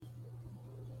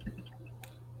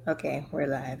Okay, we're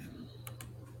live.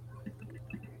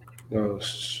 Oh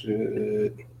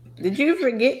shit. Did you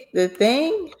forget the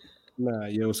thing? Nah,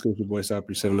 yo, it's good, your boy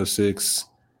Opry 706.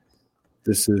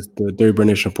 This is the Dirty Bird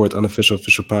Nation Report, the unofficial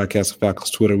official podcast of Falcons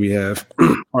Twitter. We have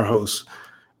our hosts,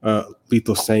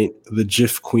 Lethal Saint, the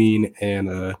GIF Queen,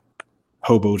 and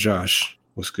Hobo Josh.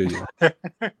 What's good, y'all?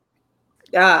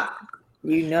 Ah,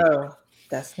 you know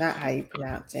that's not how you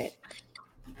pronounce it.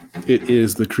 It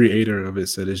is the creator of it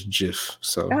said it's GIF.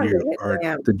 So That's you what are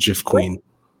damn the GIF what Queen.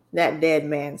 that dead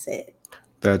man said.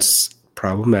 That's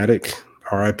problematic.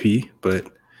 RIP. But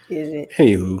Is it?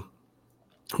 anywho,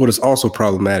 what is also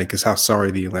problematic is how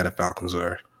sorry the Atlanta Falcons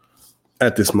are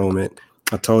at this moment.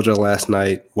 I told y'all last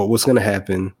night what was going to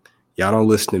happen. Y'all don't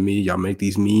listen to me. Y'all make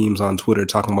these memes on Twitter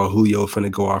talking about Julio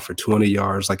finna go off for 200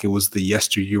 yards like it was the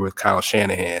yesteryear with Kyle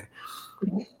Shanahan,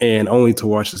 and only to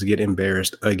watch us get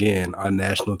embarrassed again on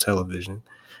national television.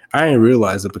 I didn't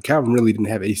realize it, but Calvin really didn't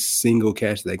have a single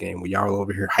catch that game. Where y'all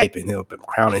over here hyping him up and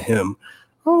crowning him.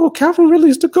 Oh, Calvin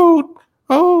Ridley's the GOAT.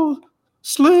 Oh,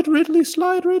 slide Ridley.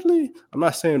 I'm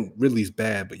not saying Ridley's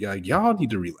bad, but y'all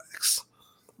need to relax.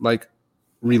 Like,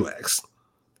 relax.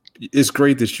 It's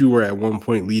great that you were at one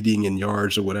point leading in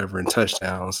yards or whatever and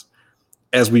touchdowns,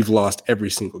 as we've lost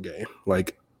every single game.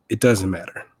 Like, it doesn't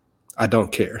matter. I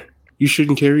don't care. You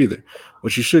shouldn't care either.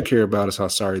 What you should care about is how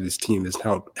sorry this team is,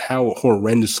 how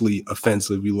horrendously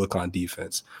offensive we look on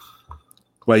defense.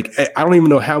 Like, I don't even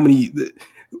know how many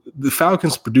the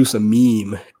Falcons produce a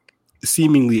meme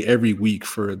seemingly every week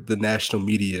for the national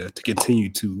media to continue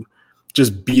to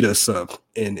just beat us up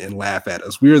and laugh at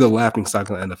us. We are the laughing stock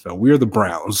of the NFL. We are the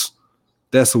Browns.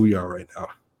 That's who we are right now.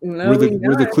 No, we aren't.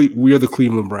 We are the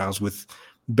Cleveland Browns with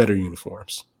better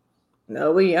uniforms.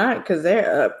 No, we aren't because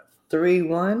they're up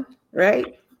 3-1,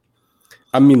 right?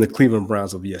 I mean the Cleveland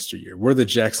Browns of yesteryear. We're the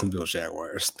Jacksonville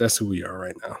Jaguars. That's who we are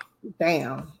right now.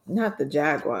 Damn, not the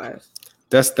Jaguars.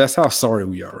 That's how sorry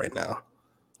we are right now,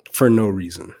 for no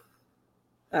reason.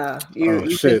 You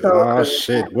Shit! Oh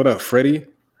shit! What up, Freddie?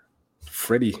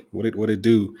 Freddie, what it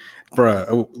do, bruh?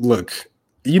 Oh, look,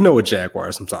 you know what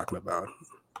Jaguars I'm talking about.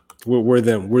 We're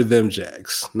them. We're them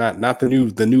Jags. Not the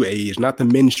new age. Not the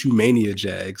Minshew Mania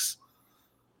Jags.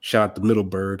 Shout out to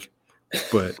Middleburg,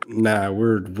 but nah,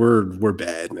 we're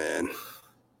bad, man.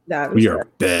 We are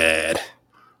bad.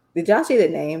 Did y'all see the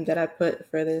name that I put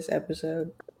for this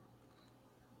episode?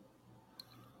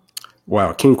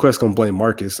 Wow, King Quest gonna blame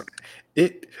Marcus.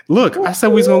 Look, I said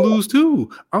we was gonna lose too.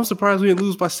 I'm surprised we didn't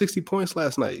lose by 60 points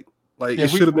last night. Like, it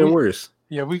should have been worse.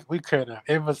 Yeah, we could have.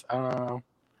 It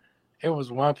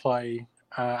was one play,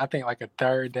 I think like a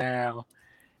third down,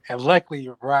 and luckily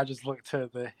Rogers looked to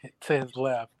his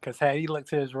left, because had he looked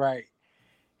to his right,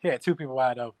 he had two people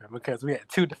wide open, because we had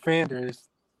two defenders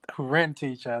who ran to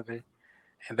each other,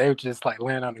 and they were just like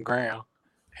laying on the ground.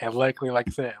 And luckily, like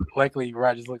I said,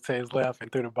 Rogers looked to his left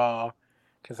and threw the ball,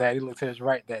 because had he looked to his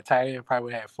right, that tight end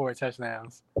probably had 4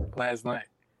 touchdowns last night.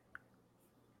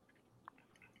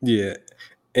 Yeah,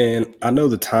 and I know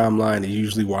the timeline is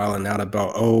usually wilding out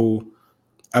about, oh,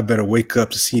 I better wake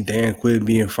up to see Dan Quinn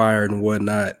being fired and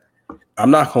whatnot. I'm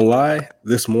not gonna lie,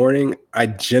 this morning I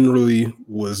generally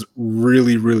was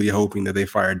really, really hoping that they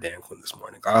fired Dan Quinn this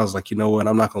morning. I was like, you know what?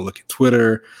 I'm not gonna look at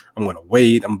Twitter. I'm gonna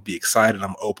wait. I'm gonna be excited.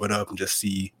 I'm gonna open up and just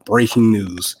see breaking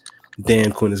news.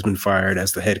 Dan Quinn has been fired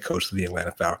as the head coach of the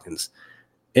Atlanta Falcons.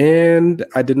 And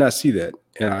I did not see that.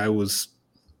 And I was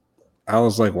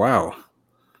like, wow.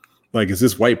 Like, is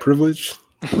this white privilege?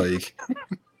 Like,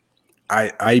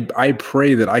 I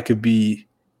pray that I could be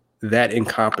that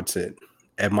incompetent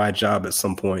at my job at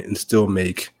some point and still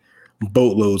make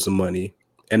boatloads of money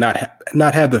and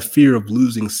not have the fear of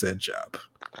losing said job.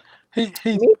 He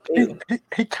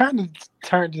kind of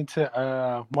turned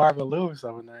into Marvin Lewis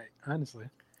overnight, honestly.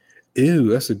 Ew,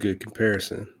 that's a good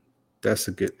comparison. But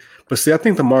see, I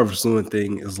think the Marvin Lewis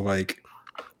thing is like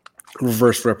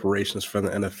reverse reparations for the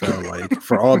NFL. Like,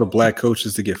 for all the black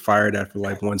coaches to get fired after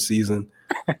like one season,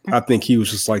 I think he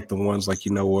was just like the ones like,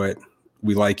 you know what?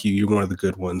 We like you. You're one of the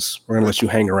good ones. We're going to let you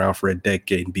hang around for a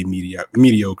decade and be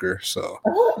mediocre. So,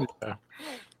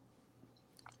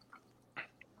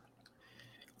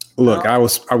 look, I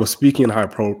was speaking in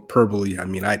hyperbole. I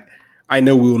mean, I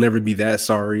know we will never be that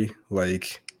sorry.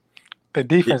 Like, the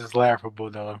defense is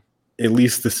laughable, though. At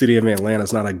least the city of Atlanta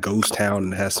is not a ghost town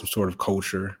and has some sort of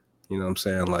culture. You know what I'm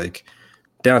saying? Like,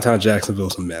 downtown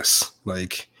Jacksonville's a mess.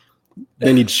 Like,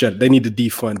 they need to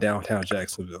defund downtown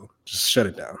Jacksonville. Just shut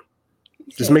it down.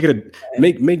 Just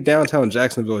make downtown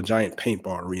Jacksonville a giant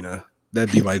paintball arena.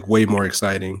 That'd be like way more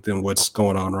exciting than what's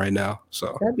going on right now.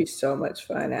 So that'd be so much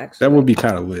fun, actually. That would be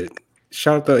kind of lit.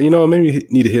 Shout out maybe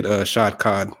need to hit Shad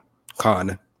Khan,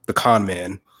 the con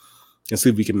man. and see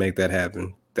if we can make that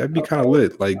happen. That'd be kind of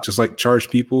lit. Like just like charge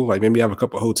people, like maybe have a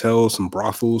couple hotels, some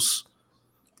brothels.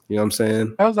 You know what I'm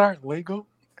saying? Those aren't legal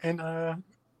in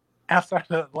outside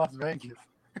of Las Vegas.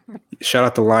 Shout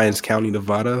out to Lyons County,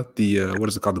 Nevada. The what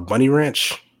is it called? The Bunny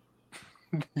Ranch.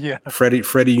 Yeah,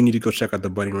 Freddie, you need to go check out the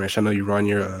Bunny Ranch. I know you're on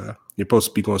you're supposed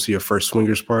to be going to see your first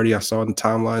swingers party. I saw in the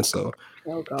timeline, so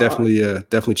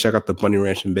definitely check out the Bunny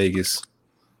Ranch in Vegas.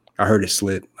 I heard it's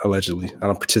lit, allegedly. I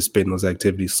don't participate in those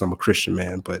activities, so I'm a Christian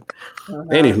man. But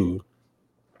anywho,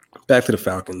 back to the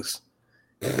Falcons.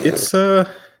 It's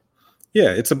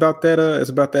it's about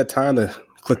that time to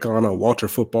click on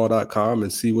walterfootball.com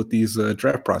and see what these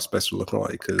draft prospects are looking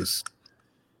like, because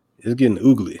it's getting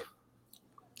ugly.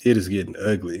 It is getting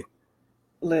ugly.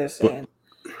 Listen,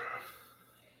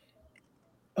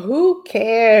 who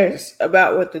cares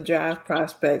about what the draft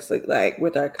prospects look like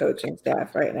with our coaching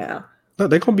staff right now? No,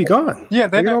 they're gonna be gone. Yeah,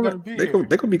 they're not gonna be. They're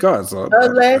gonna be gone. So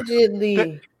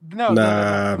Allegedly, no.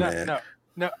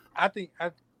 I think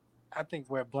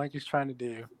what Blank is trying to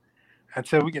do,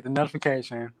 until we get the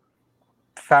notification,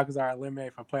 the Falcons are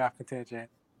eliminated from playoff contention,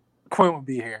 Quinn will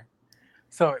be here.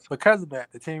 So because of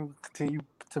that, the team will continue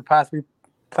to possibly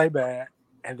play bad,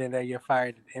 and then they get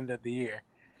fired at the end of the year.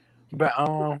 But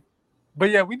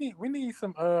yeah, we need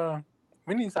some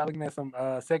we need to start looking at some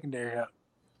secondary help.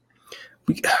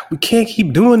 We can't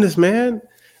keep doing this, man.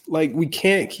 Like, we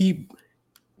can't keep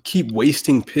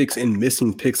wasting picks and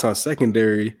missing picks on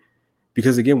secondary,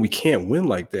 because again, we can't win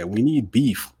like that. We need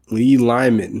beef. We need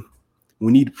linemen.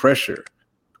 We need pressure.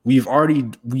 We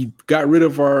got rid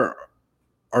of our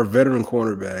veteran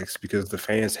cornerbacks because the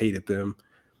fans hated them.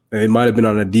 And they might have been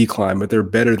on a decline, but they're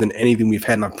better than anything we've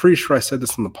had. And I'm pretty sure I said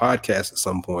this on the podcast at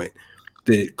some point,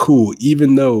 that cool,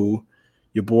 even though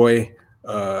your boy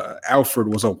Alfred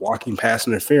was a walking pass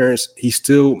interference, he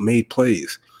still made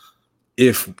plays.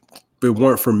 If it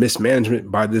weren't for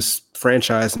mismanagement by this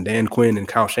franchise and Dan Quinn and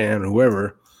Kyle Shanahan and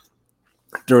whoever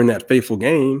during that fateful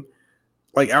game,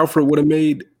 like, Alfred would have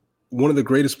made one of the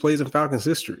greatest plays in Falcons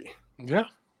history.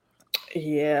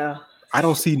 Yeah. I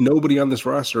don't see nobody on this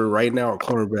roster right now at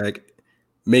cornerback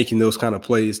making those kind of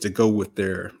plays to go with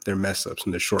their mess ups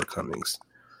and their shortcomings.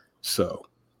 So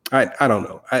I don't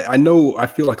know. I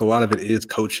feel like a lot of it is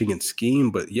coaching and scheme,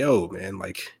 but yo, man,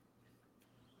 like,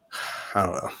 I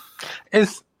don't know.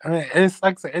 It's like I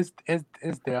said,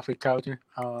 it's definitely coaching.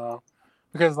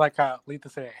 Because like how Letha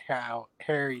said, how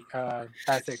Harry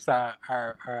Isaac saw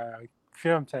our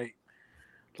film tape,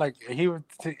 like it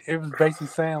was basically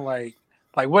saying like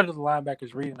what are the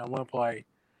linebackers reading on one play?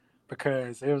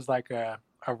 Because it was like a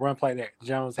run play that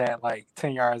Jones had like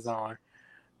 10 yards on.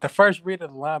 The first read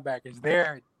of the linebackers,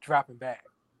 they're dropping back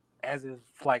as if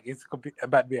like it's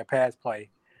about to be a pass play.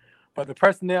 But the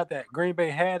personnel that Green Bay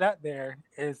had out there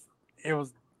it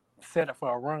was set up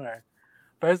for a run.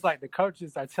 But it's like the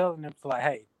coaches are telling them to like,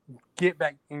 hey, get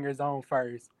back in your zone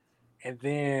first and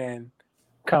then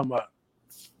come up.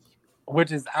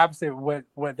 Which is obviously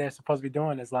what they're supposed to be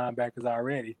doing as linebackers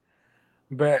already.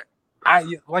 But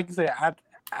like you said,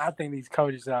 I think these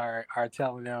coaches are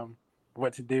telling them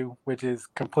what to do, which is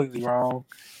completely wrong.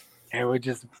 And we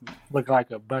just look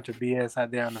like a bunch of BS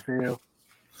out there on the field.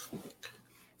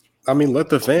 I mean, let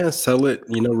the fans tell it.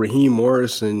 You know, Raheem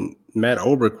Morris and Matt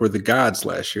Olbrich were the gods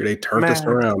last year. They turned us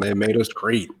around. They made us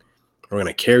great. We're going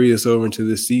to carry us over into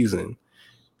this season.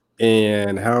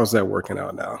 And how's that working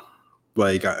out now?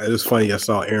 Like, it was funny. I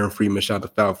saw Aaron Freeman, shout out to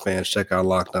Falcons fans, check out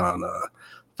Locked On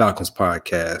Falcons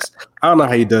podcast. I don't know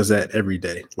how he does that every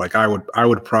day. Like,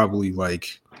 I'd probably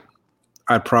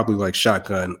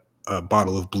shotgun a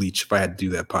bottle of bleach if I had to do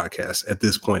that podcast at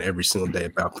this point every single day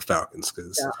about the Falcons,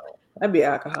 because I'd be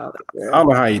alcoholic. Girl. I don't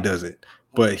know how he does it,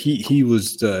 but he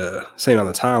was saying on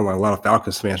the timeline a lot of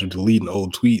Falcons fans are deleting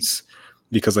old tweets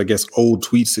because I guess old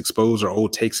tweets exposed or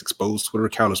old takes exposed. Twitter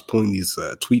account is pulling these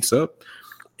tweets up,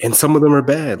 and some of them are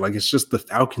bad. Like, it's just the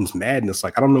Falcons madness.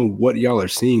 Like, I don't know what y'all are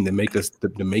seeing to make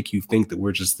you think that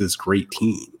we're just this great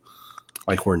team.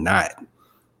 Like, we're not,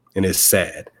 and it's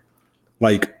sad.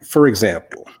 Like, for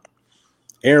example,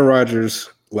 Aaron Rodgers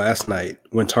last night,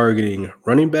 when targeting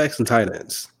running backs and tight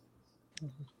ends,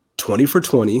 20 for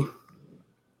 20,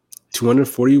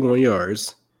 241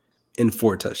 yards, and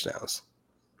 4 touchdowns.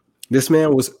 This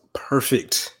man was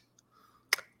perfecto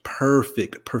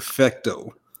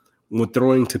when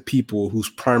throwing to people whose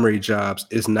primary jobs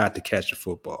is not to catch a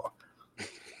football,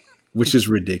 which is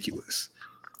ridiculous.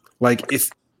 Like, it's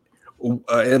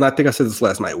and I think I said this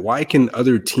last night. Why can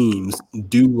other teams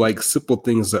do like simple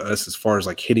things to us as far as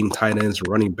like hitting tight ends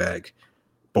or running back,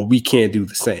 but we can't do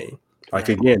the same? Like,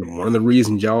 again, one of the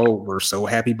reasons y'all were so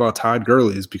happy about Todd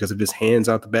Gurley is because of his hands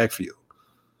out the backfield.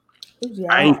 Who's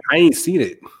I y'all? ain't seen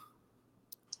it.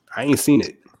 I ain't seen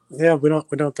it. Yeah, we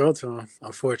don't throw to him,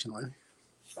 unfortunately.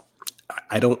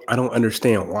 I don't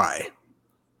understand why.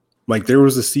 Like there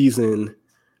was a season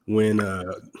when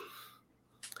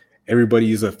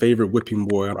everybody's a favorite whipping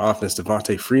boy on offense,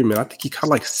 Devontae Freeman. I think he caught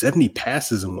like 70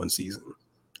 passes in one season.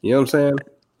 You know what I'm saying?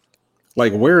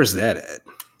 Like, where is that at?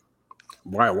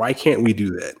 Why can't we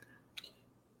do that?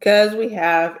 Because we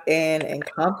have an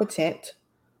incompetent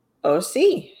OC.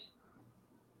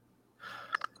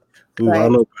 Ooh, I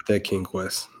don't know about that, King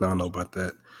Quest. I don't know about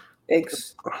that.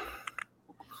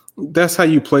 That's how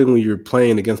you play when you're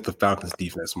playing against the Falcons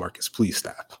defense, Marcus. Please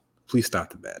stop. Please stop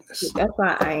the badness. That's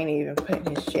why I ain't even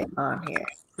putting his shit on here.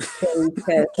 So he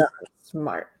said something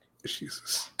smart.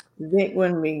 Jesus. Vic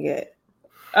wouldn't be good.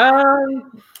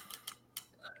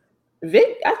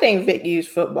 Vic, I think Vic used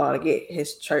football to get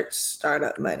his church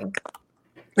startup money.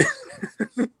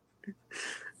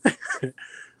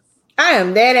 I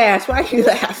am dead ass. Why are you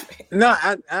laughing? No,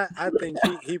 I think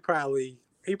he probably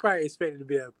expected to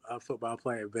be a football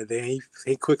player, but then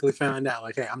he quickly found out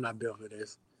like, hey, I'm not built for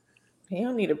this. He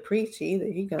don't need to preach either.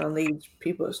 He gonna lead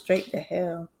people straight to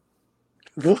hell.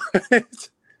 What?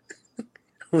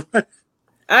 What?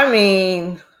 I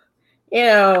mean, you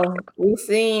know, we've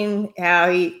seen how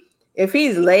if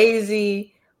he's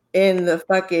lazy in the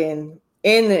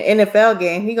NFL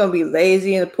game, he gonna be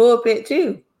lazy in the pulpit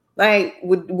too. Like,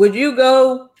 would you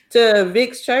go to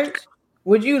Vic's church?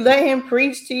 Would you let him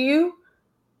preach to you?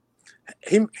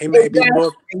 He may be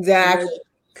more exactly.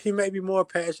 He may be more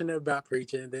passionate about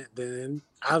preaching than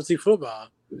obviously football.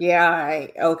 Yeah,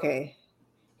 okay.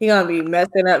 He gonna be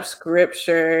messing up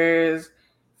scriptures,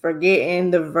 forgetting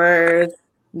the verse.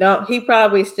 No, he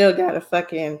probably still gotta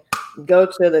fucking go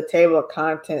to the table of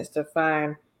contents to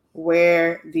find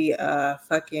where the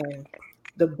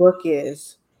the book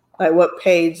is, like what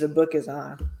page the book is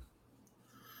on.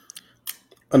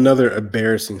 Another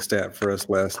embarrassing stat for us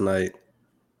last night.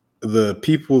 The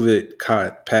people that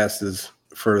caught passes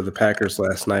for the Packers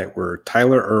last night were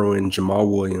Tyler Irwin, Jamal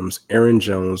Williams, Aaron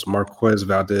Jones, Marquez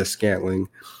Valdez-Scantling,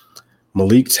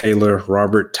 Malik Taylor,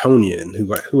 Robert Tonyan,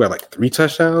 who had like 3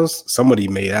 touchdowns. Somebody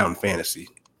made out in fantasy,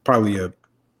 probably a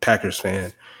Packers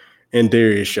fan, and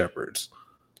Darius Shepherds.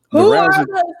 Who are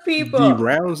those people? The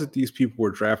rounds that these people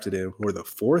were drafted in were the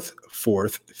 4th,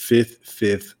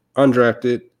 5th,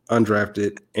 undrafted,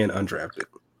 and undrafted.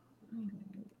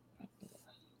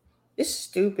 It's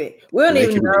stupid. We don't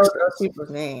even know those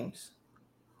people's names.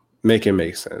 Make it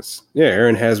make sense. Yeah,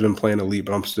 Aaron has been playing elite,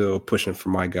 but I'm still pushing for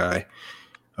my guy,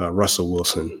 Russell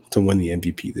Wilson, to win the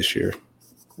MVP this year.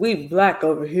 We black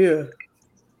over here.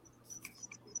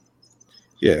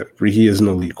 Yeah, he is an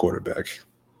elite quarterback.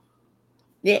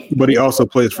 Yeah, but he also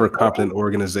plays for a competent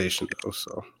organization, though.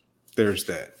 So there's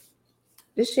that.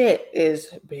 This shit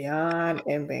is beyond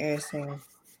embarrassing.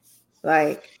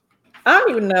 Like, I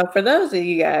don't even know. For those of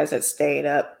you guys that stayed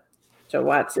up to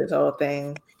watch this whole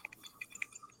thing,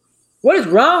 what is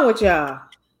wrong with y'all?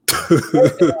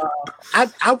 I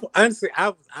honestly,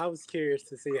 I was curious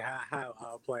to see how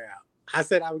I'll play out. I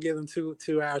said I would give them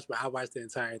 2 hours, but I watched the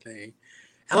entire thing.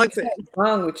 And like I said, what's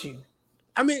wrong with you?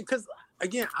 I mean, because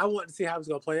again, I want to see how it's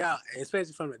gonna play out,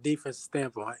 especially from a defensive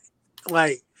standpoint.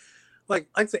 Like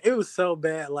I said, it was so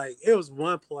bad. Like it was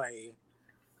one play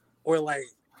where like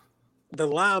the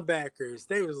linebackers,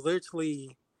 they was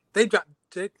literally they tried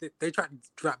to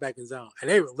drop back in zone, and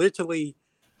they were literally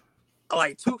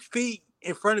like 2 feet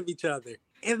in front of each other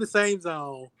in the same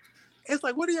zone. It's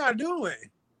like, what are y'all doing?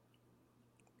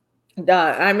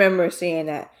 Dog, I remember seeing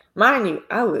that. Mind you,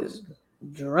 I was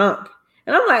drunk.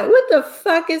 And I'm like, what the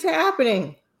fuck is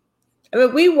happening? I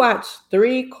mean, we watched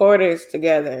 3 quarters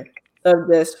together of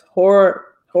this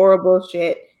horrible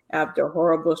shit after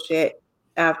horrible shit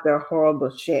after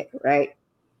horrible shit, right?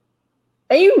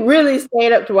 And you really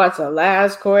stayed up to watch the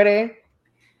last quarter?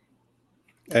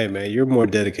 Hey, man, you're more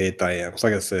dedicated than I am. So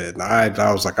like I said,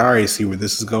 I was like, I already see where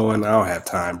this is going. I don't have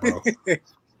time, bro. I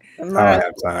don't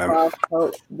have time. I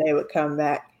hope they would come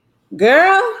back.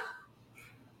 Girl,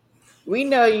 we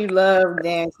know you love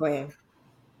Dan Quinn.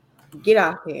 Get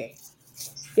out here.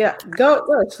 Yeah, go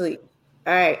to sleep.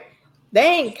 All right. They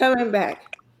ain't coming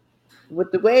back.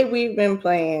 With the way we've been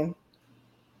playing,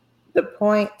 the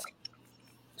point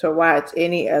to watch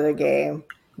any other game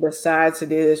besides to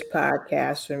do this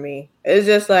podcast for me is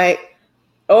just like,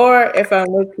 or if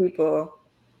I'm with people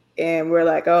and we're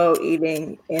like, oh,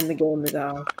 eating in the game is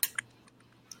on.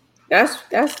 That's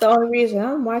the only reason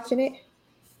I'm watching it.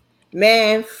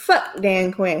 Man, fuck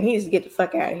Dan Quinn. He needs to get the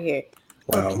fuck out of here.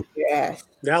 Wow. Your ass.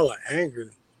 Y'all are angry.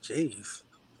 Jeez.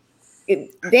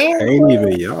 Dan ain't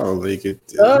even y'all. Like,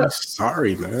 I'm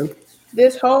sorry, man.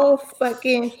 This whole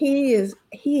fucking he is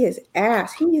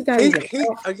ass. He's not even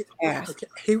ass. Okay,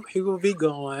 he will be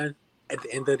gone at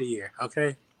the end of the year.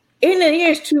 Okay. End of the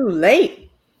year is too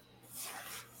late.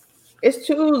 It's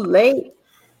too late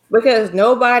because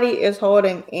nobody's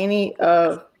holding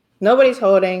anybody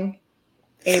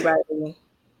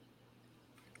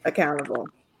accountable.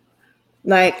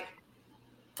 Like,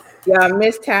 y'all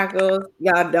miss tackles,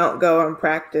 y'all don't go and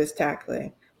practice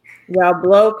tackling. Y'all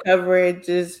blow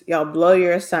coverages, y'all blow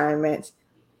your assignments.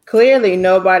 Clearly,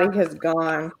 nobody has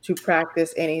gone to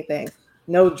practice anything.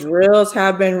 No drills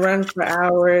have been run for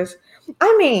hours.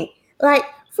 I mean, like,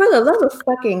 for the love of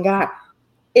fucking God,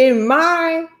 in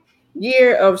my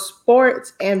year of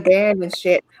sports and band and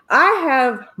shit, I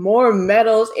have more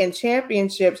medals and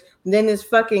championships than this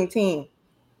fucking team.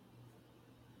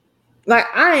 Like,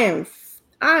 I'm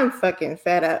fucking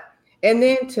fed up. And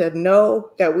then to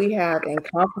know that we have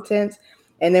incompetence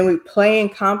and then we play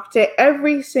incompetent,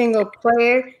 every single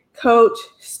player, coach,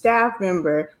 staff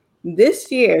member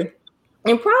this year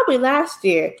and probably last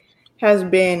year has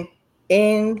been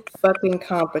fucking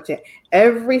competent.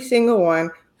 Every single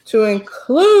one, to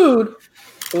include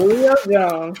Julio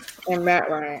Jones and Matt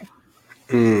Ryan.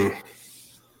 Be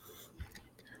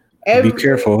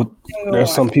careful.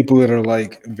 There's some people that are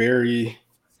like very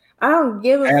I don't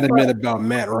give a adamant fuck about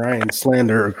Matt Ryan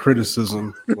slander or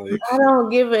criticism. Like, I don't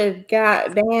give a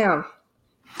goddamn.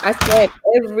 I said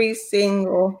every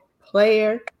single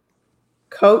player,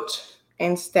 coach,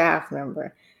 and staff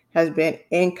member has been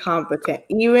incompetent.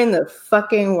 Even the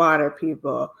fucking water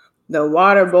people, the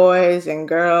water boys and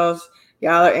girls,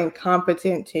 y'all are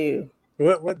incompetent too.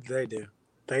 What do?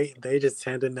 They just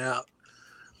handing out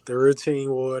the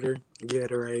routine water,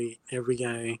 Gatorade every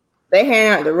game. They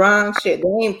hand out the wrong shit.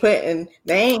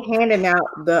 They ain't handing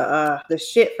out the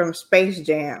shit from Space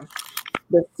Jam.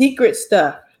 The secret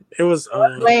stuff. It was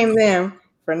blame them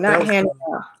for not handing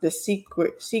out the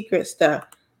secret stuff.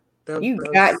 You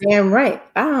goddamn right.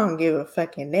 I don't give a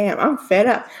fucking damn. I'm fed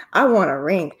up. I want a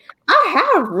ring.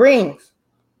 I have rings.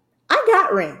 I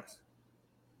got rings.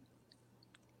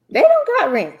 They don't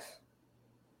got rings.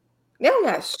 They don't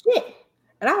got shit.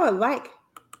 And I would like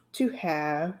to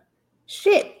have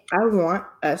shit. I want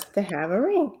us to have a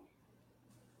ring.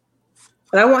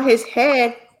 But I want his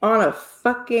head on a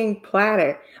fucking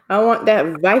platter. I want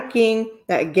that Viking,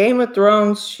 that Game of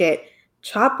Thrones shit.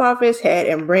 Chop off his head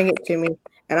and bring it to me.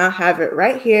 And I'll have it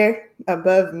right here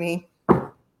above me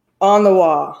on the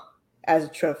wall as a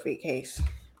trophy case.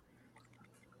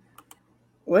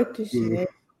 What the shit?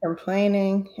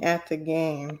 Complaining at the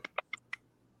game.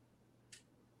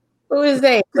 Who is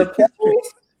they? The players?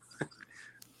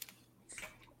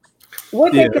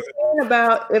 What they complain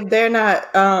about if they're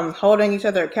not holding each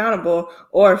other accountable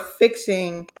or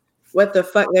fixing what the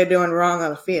fuck they're doing wrong on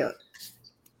the field?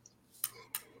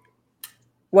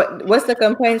 What's the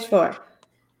complaints for?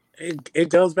 It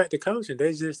goes back to coaching.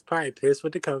 They just probably pissed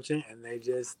with the coaching and they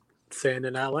just saying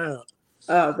it out loud.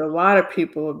 Oh, the water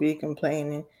people will be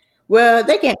complaining. Well,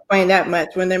 they can't complain that much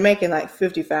when they're making like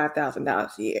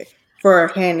 $55,000 a year for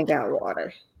handing out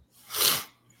water.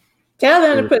 Tell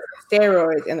them to put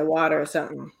steroids in the water or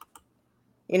something.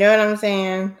 You know what I'm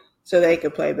saying? So they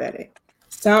could play better.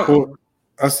 Something. Well,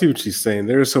 I see what she's saying.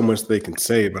 There is so much they can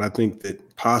say, but I think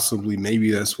that possibly maybe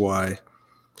that's why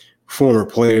former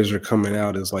players are coming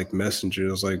out as like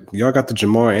messengers. Like, y'all got the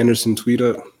Jamal Anderson tweet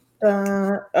up?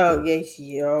 Oh, yes,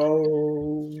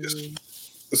 yo.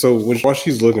 So while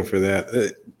she's looking for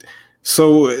that,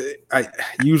 so I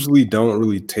usually don't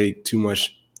really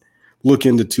look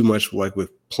into too much like with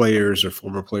players or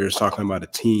former players talking about a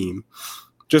team,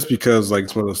 just because like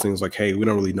it's one of those things like, hey, we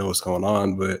don't really know what's going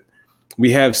on, but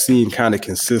we have seen kind of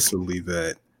consistently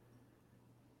that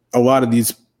a lot of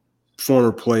these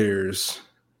former players,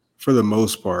 for the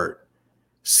most part,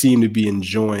 seem to be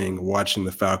enjoying watching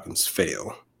the Falcons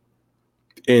fail.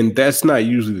 And that's not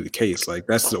usually the case. Like,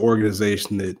 that's the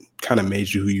organization that kind of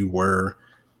made you who you were,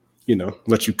 you know,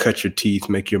 let you cut your teeth,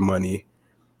 make your money.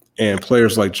 And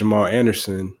players like Jamal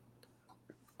Anderson,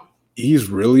 he's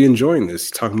really enjoying this.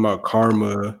 He's talking about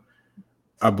karma.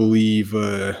 I believe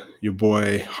your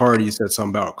boy Hardy said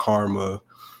something about karma.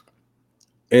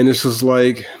 And it's just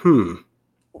like, for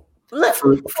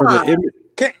the image.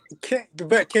 Can we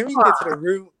get to the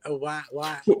root of why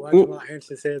Jamal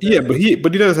Anderson said that? Yeah, but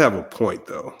he does have a point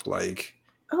though. Like,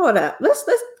 hold up. Let's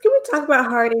can we talk about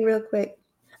Hardy real quick?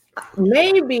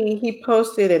 Maybe he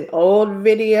posted an old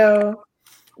video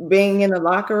being in the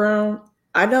locker room.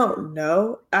 I don't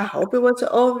know. I hope it was an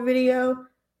old video.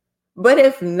 But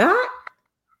if not,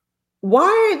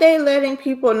 why are they letting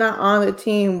people not on the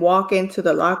team walk into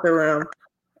the locker room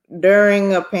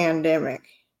during a pandemic?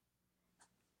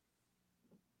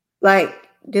 Like,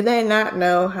 do they not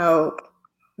know how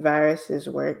viruses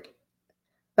work?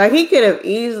 Like, he could have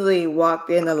easily walked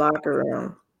in the locker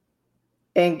room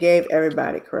and gave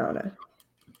everybody corona.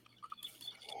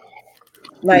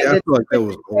 Like, Yeah, I feel like that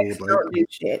was old. don't do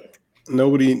shit.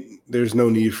 There's no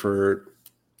need for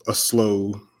a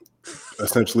slow,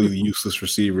 essentially useless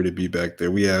receiver to be back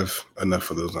there. We have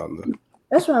enough of those on the.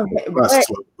 That's what I'm saying. Not But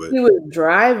slow, but he was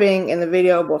driving in the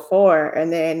video before,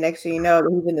 and then next thing you know,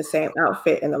 he's in the same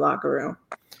outfit in the locker room.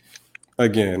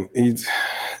 again,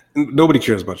 nobody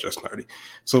cares about Justin Hardy.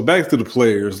 So back to the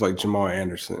players like Jamal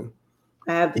Anderson.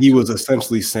 He was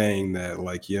essentially saying that,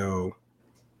 like, yo,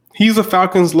 he's a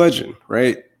Falcons legend,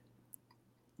 right?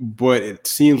 But it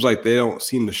seems like they don't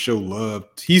seem to show love.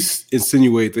 He's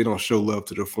insinuated they don't show love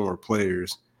to their former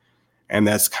players. And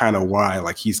that's kind of why,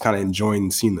 like, he's kind of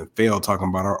enjoying seeing them fail, talking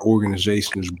about our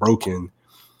organization is broken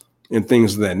and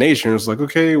things of that nature. And it's like,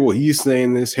 okay, well, he's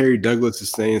saying this. Harry Douglas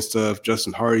is saying stuff.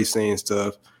 Justin Hardy's saying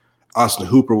stuff. Austin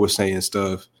Hooper was saying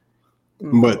stuff.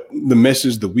 But the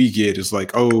message that we get is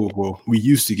like, oh, well, we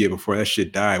used to get before that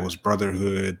shit died was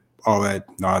brotherhood, all that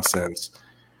nonsense.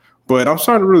 But I'm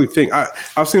starting to really think. I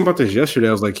was thinking about this yesterday.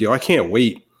 I was like, yo, I can't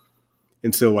wait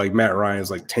until like Matt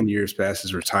Ryan's like 10 years past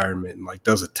his retirement and like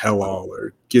does a tell-all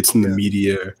or gets in the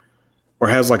media or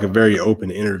has like a very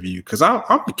open interview. Because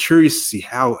I'm curious to see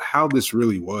how this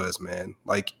really was, man.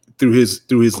 Like through his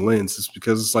lens. It's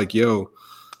because it's like, yo,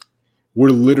 we're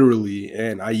literally,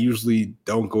 and I usually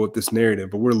don't go with this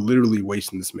narrative, but we're literally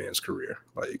wasting this man's career.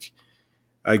 Like,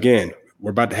 again,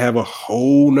 we're about to have a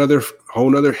whole nother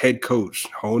head coach,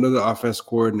 whole nother offense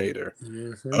coordinator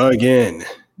again.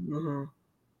 Mm-hmm.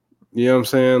 You know what I'm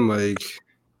saying? Like,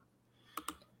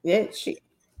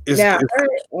 yeah, her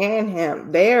and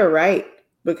him, they are right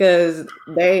because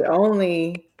they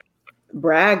only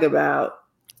brag about.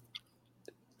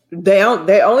 They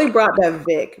only brought that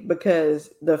Vic because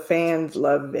the fans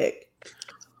love Vic,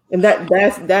 and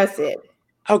that's it.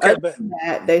 Okay, but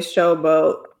that they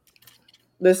showboat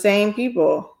the same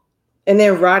people, and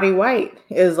then Roddy White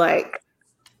is like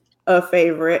a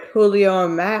favorite. Julio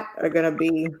and Matt are gonna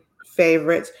be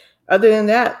favorites. Other than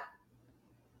that,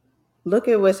 look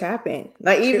at what's happened.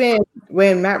 Like even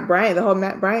when Matt Bryant, the whole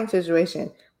Matt Bryant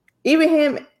situation, even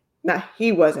him. Not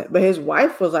he wasn't, but his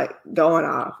wife was like going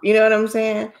off. You know what I'm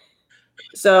saying?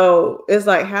 So it's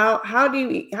like how do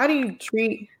you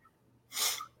treat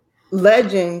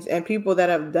legends and people that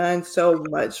have done so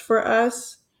much for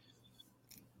us?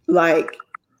 Like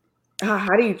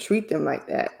how do you treat them like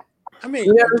that? I mean,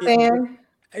 you know what I'm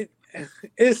saying?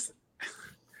 It's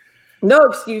no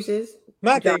excuses.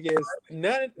 My thing is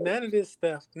none of this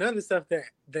stuff, none of the stuff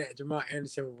that Jamal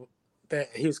Anderson that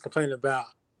he was complaining about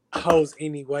holds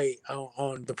any weight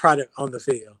on the product on the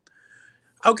field.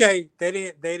 Okay,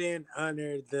 they didn't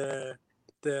honor the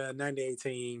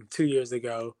 98 2 years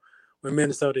ago when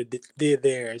Minnesota did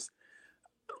theirs.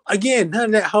 Again, none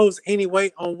of that holds any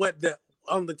weight on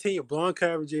on the team blowing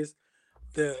coverages.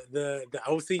 The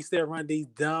OC still run these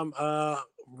dumb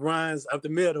runs up the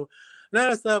middle. None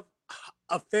of that stuff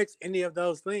affects any of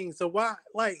those things. So why,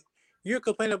 like, you're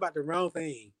complaining about the wrong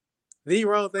thing, the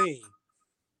wrong thing?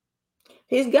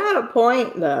 He's got a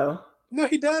point though. No,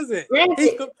 he doesn't.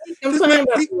 He was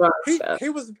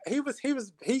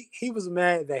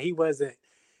mad that he wasn't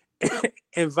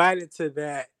invited to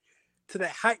that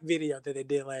hype video that they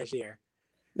did last year.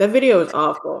 That video was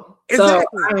awful.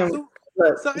 Exactly.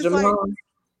 So it's Jamal,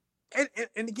 like,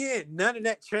 and again, none of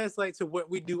that translates to what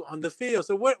we do on the field.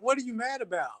 So what are you mad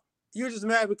about? You're just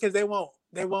mad because they won't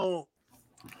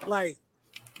like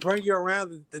bring you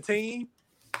around the team.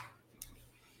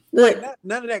 Look, like,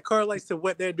 none of that correlates to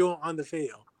what they're doing on the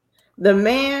field. The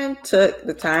man took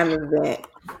the time event,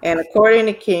 and according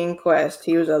to King Quest,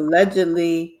 he was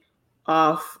allegedly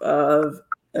off of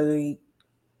a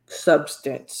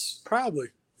substance. Probably.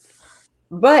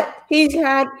 But he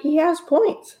has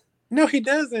points. No, he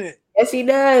doesn't. Yes, he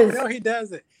does. No, he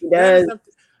doesn't. He does.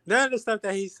 None of the stuff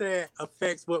that he said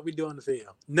affects what we do on the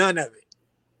field. None of it.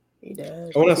 He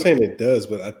does. I'm not saying it does,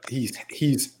 but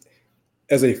he's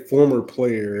as a former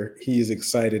player, he is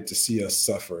excited to see us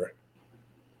suffer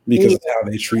because of how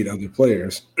they treat other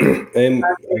players. And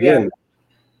again,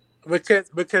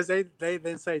 because they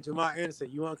then say, Jamal Anderson,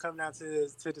 you want to come down to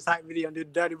this hype video and do the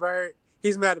Dirty Bird?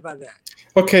 He's mad about that.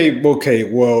 Okay.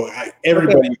 Well,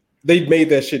 everybody they made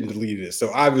that shit and deleted it,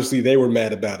 so obviously they were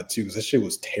mad about it too. Because that shit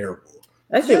was terrible.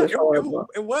 That shit was horrible.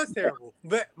 It was terrible.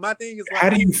 But my thing is, like,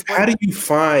 how do you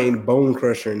find Bone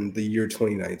Crusher in the year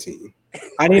 2019?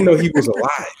 I didn't know he was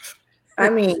alive. I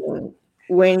mean,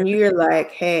 when you're like,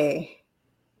 hey,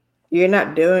 you're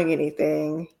not doing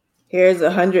anything, here's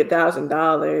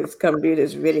 $100,000. Come do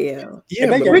this video. If Yeah,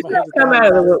 they but gave We him can't come out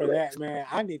of the $100,000 for woodwork. that, man,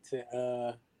 I need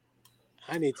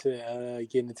to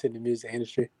get into the music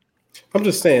industry. I'm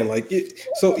just saying, like,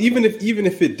 so even if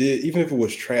it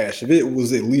was trash, if it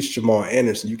was at least Jamal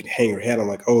Anderson, you could hang your hat on,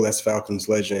 like, oh, that's Falcons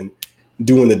legend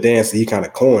doing the dance that he kind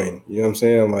of coined. You know what I'm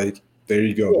saying? Like, there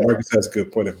you go. Yeah. Marcus has a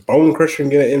good point. If Bone Crusher can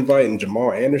get an invite and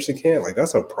Jamal Anderson can't, like,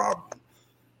 that's a problem.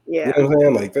 Yeah. You know what I'm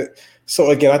saying? Like that.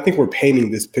 So again, I think we're painting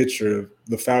this picture of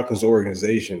the Falcons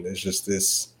organization as just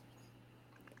this.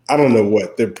 I don't know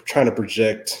what they're trying to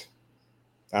project.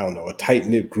 I don't know, a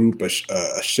tight-knit group, a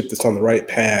ship that's on the right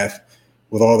path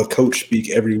with all the coach speak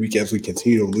every week as we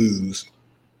continue to lose.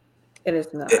 And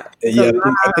it's not. Yeah,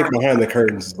 I think behind the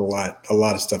curtains is a lot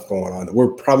of stuff going on that we're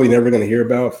probably never going to hear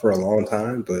about for a long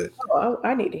time, but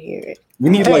I need to hear it. we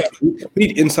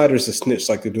need insiders to snitch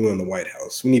like they're doing in the White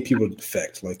House. We need people to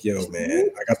defect, like, yo, man,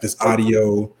 I got this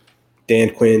audio,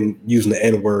 Dan Quinn using the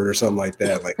N-word or something like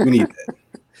that. Like, we need that.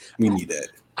 We need that.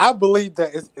 I believe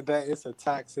that it's a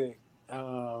toxic.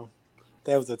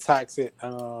 That was a toxic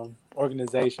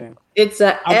organization. It's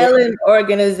an Ellen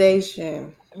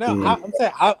organization. No, I'm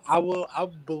saying I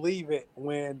believe it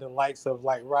when the likes of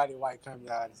like Roddy White comes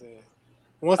out and says,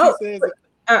 once he says it,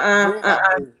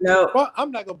 no. Well,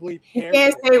 I'm not gonna believe you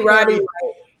can't say Roddy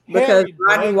White because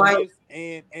Roddy White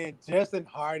and Justin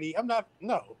Hardy. I'm not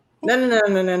No.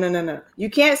 You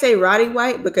can't say Roddy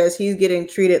White because he's getting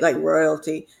treated like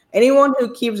royalty. Anyone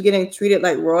who keeps getting treated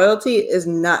like royalty is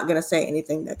not going to say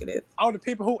anything negative. All the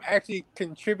people who actually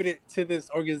contributed to this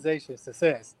organization's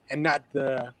success, and not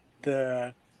the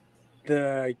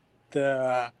I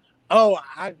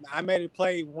made it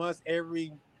play once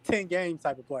every 10 games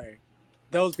type of player.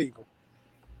 Those people.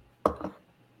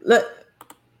 Look,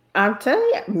 I'm telling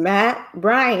you, Matt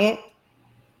Bryant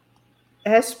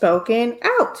has spoken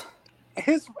out.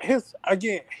 His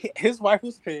wife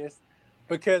was pissed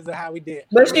because of how he did.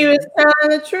 But she was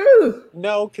telling the truth.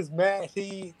 No, because Matt,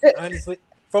 he honestly,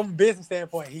 from a business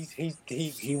standpoint, he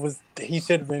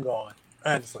should have been gone.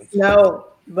 Honestly. No,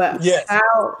 but yes.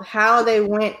 how they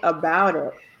went about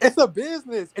it. It's a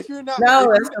business. If you're not,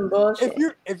 that's some bullshit.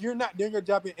 If you're not doing your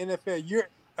job in NFL,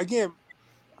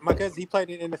 my cousin, he played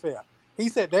in NFL. He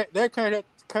said their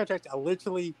contracts are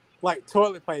literally like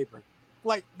toilet paper.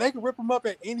 Like, they can rip them up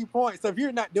at any point. So if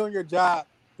you're not doing your job,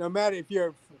 no matter if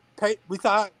you're paid, we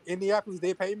saw Indianapolis,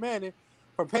 they paid Manning,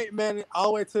 from Peyton Manning all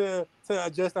the way to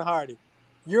Justin Hardy.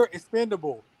 You're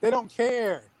expendable. They don't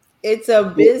care. It's a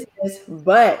business,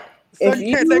 but so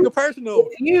you can't take it personal.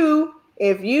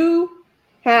 If you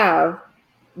have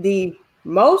the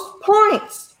most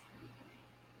points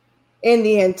in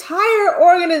the entire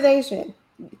organization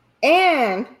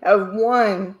and have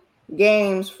won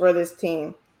games for this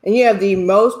team, and you have the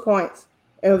most points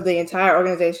of the entire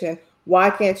organization, why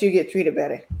can't you get treated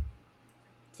better?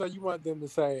 So you want them to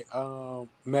say,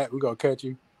 Matt, we're going to cut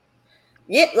you?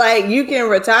 Yeah, like, you can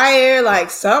retire, like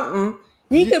something.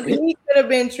 He could have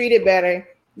been treated better.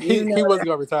 He wasn't going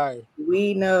to retire.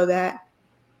 We know that.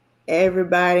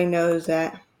 Everybody knows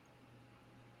that.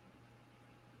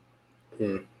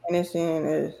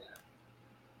 Anderson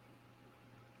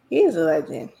he's a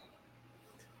legend.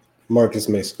 Marcus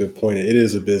makes a good point. It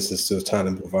is a business, so it's time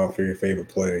to move on for your favorite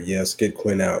player. Yes, get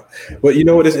Quinn out. But you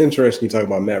know what is interesting? You talk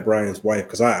about Matt Bryant's wife,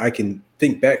 because I can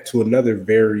think back to another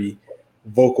very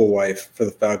vocal wife for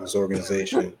the Falcons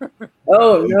organization.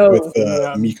 Oh, no. With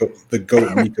the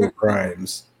GOAT, Miko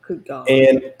Grimes. Good God.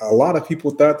 And a lot of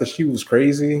people thought that she was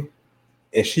crazy,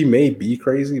 and she may be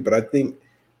crazy, but I think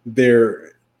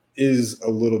there is a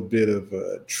little bit of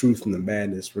truth in the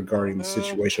madness regarding the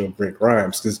situation of Brent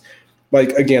Grimes, because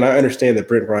like, again, I understand that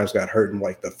Brent Grimes got hurt in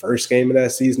like the first game of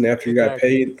that season after he got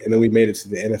paid, and then we made it to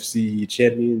the NFC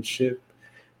Championship.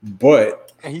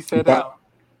 But and he said out.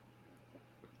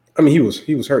 I mean, he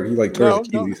was hurt. He like tore his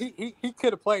Achilles. No, he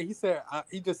could have played. He said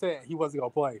he just said he wasn't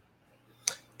gonna play.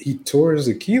 He tore his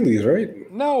Achilles, right?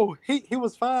 No, he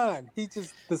was fine. He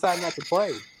just decided not to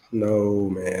play. No,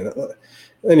 man.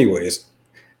 Anyways,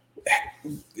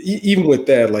 even with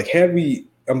that, like,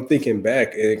 I'm thinking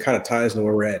back, and it kind of ties into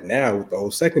where we're at now with the whole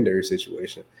secondary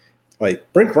situation.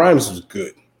 Like, Brent Grimes was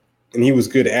good, and he was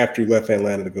good after he left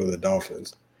Atlanta to go to the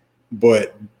Dolphins.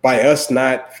 But by us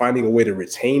not finding a way to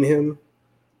retain him,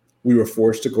 we were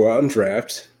forced to go out and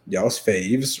draft y'all's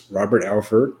faves, Robert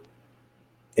Alford,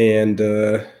 and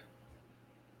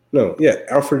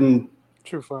Alford and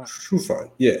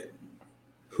Trufant, yeah,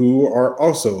 who are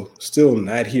also still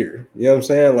not here. You know what I'm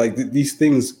saying? Like, these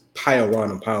things pile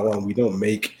on. We don't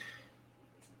make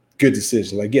good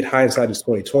decisions. Like, get hindsight is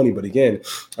 2020, but again,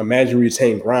 imagine we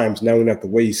retain Grimes. Now we have to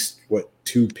waste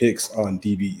 2 picks on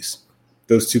DBs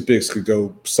those 2 picks could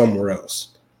go somewhere else.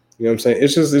 You know what I'm saying?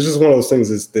 It's just one of those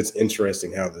things that's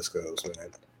interesting how this goes, man.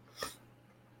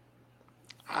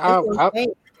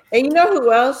 And you know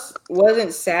who else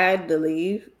wasn't sad to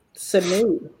leave?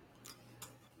 Sanu.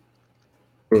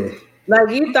 Like,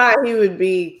 you thought he would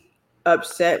be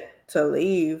upset to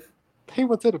leave. He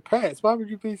went to the Pats. Why would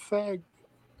you be sad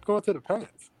going to the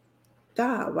Pats?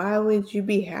 Why would you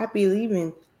be happy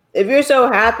leaving? If you're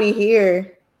so happy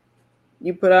here,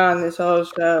 you put on this whole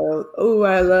show. Oh,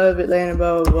 I love Atlanta,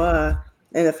 blah, blah, blah,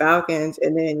 and the Falcons,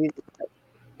 and then you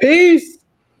peace.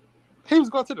 He was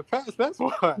going to the Pats. That's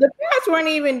why. The Pats weren't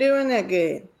even doing that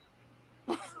good.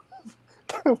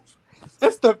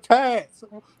 It's the Pats.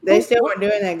 They still weren't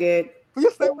doing that good.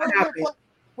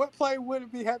 What player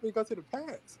wouldn't be happy to go to the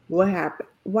Pats? What happened?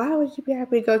 Why would you be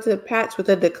happy to go to the Pats with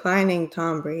a declining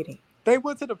Tom Brady? They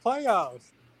went to the playoffs.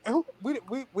 We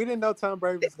didn't know Tom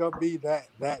Brady was going to be that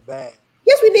bad.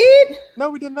 Yes, we did.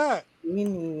 No, we did not. We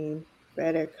need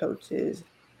better coaches.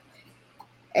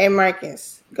 Hey,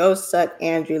 Marcus, go suck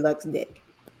Andrew Luck's dick.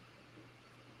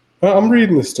 I'm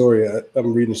reading the story.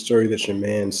 I'm reading a story that your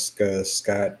man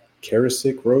Scott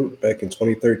Karasik wrote back in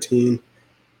 2013,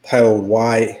 titled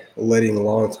 "Why Letting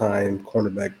Longtime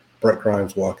Cornerback Brent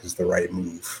Grimes Walk is the Right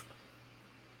Move."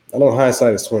 I know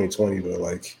hindsight is 2020, but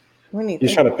like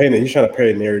he's trying to paint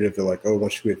a narrative that like, oh,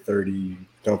 once you hit 30, you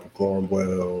don't perform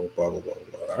well, blah blah blah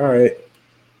blah. All right,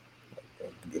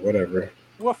 whatever.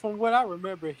 Well, from what I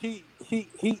remember, he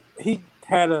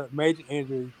had a major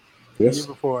injury the year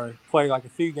before, played like a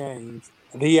few games,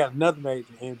 and then he had another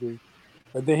major injury.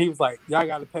 But then he was like, y'all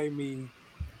got to pay me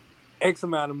X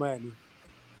amount of money.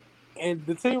 And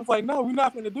the team was like, no, we're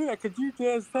not going to do that because you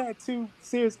just had 2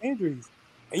 serious injuries.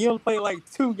 And you only played like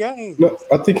 2 games. No,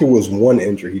 I think it was 1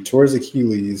 injury. He tore his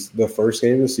Achilles the first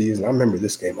game of the season. I remember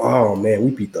this game. Oh, man, we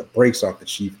beat the brakes off the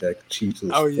Chiefs. That Chiefs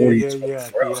was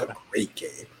 40-24. That was a great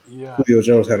game. Yeah. Julio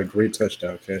Jones had a great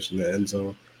touchdown catch in the end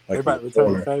zone. Like everybody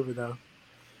returned the favor, though.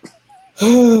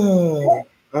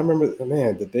 I remember,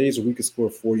 man, the days where we could score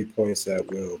 40 points at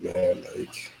will, man.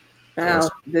 Like, wow,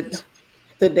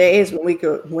 the days when we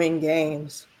could win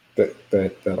games.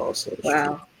 That also.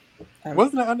 Wow.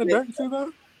 Wasn't it under Dirk too,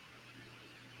 though?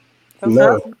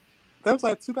 No. That was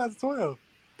like 2012.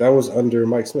 That was under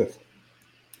Mike Smith.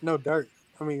 No, Dirk.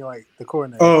 I mean, like the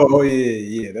coordinator. Oh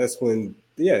yeah. That's when.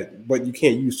 Yeah, but you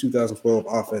can't use 2012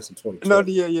 offense in 2012. No,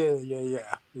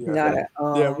 yeah. Not at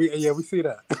all. Yeah, we see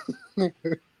that.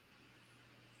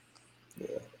 Yeah.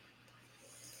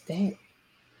 Dang.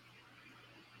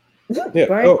 Yeah.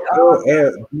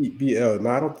 And BL. No,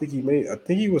 I don't think he made. I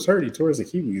think he was hurt. He tore his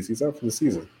Achilles. He's out for the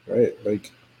season, right?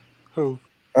 Like, who?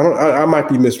 I might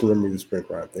be misremembering the Sprint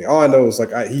Crime thing. All I know is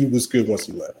like he was good once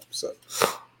he left. So.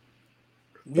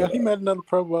 Yeah, he made another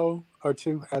Pro Bowl or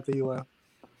 2 after he left.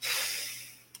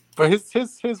 But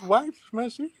his wife, man,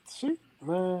 she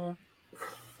man.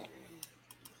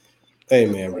 Hey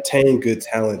man, retain good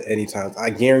talent anytime. I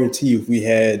guarantee you, if we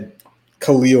had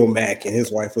Khalil Mack and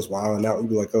his wife was wilding out, we'd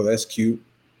be like, oh, that's cute,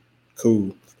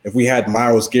 cool. If we had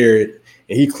Myles Garrett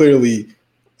and he clearly,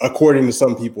 according to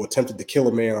some people, attempted to kill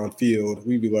a man on field,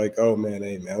 we'd be like, oh man,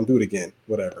 hey man, I'll do it again,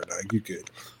 whatever. Like, you could.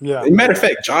 Yeah. As a matter of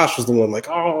fact, Josh was the one like,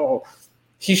 oh,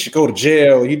 he should go to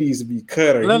jail. He needs to be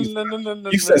cut. Or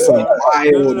you said some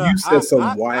wild. You said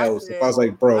some wild stuff. I was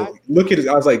like, bro, look at it.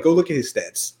 I was like, go look at his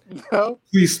stats. No,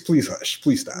 please hush.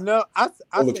 Please stop. No, I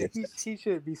said he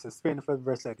should be suspended for the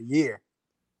rest of the year.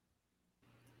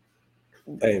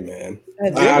 Hey man,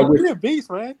 I wish, a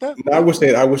beast, man. I wish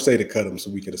they'd have cut him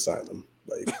so we could have signed him.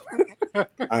 Like,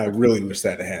 I really wish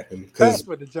that had happened. That's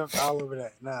would have jumped all over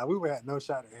that. Nah, we would have no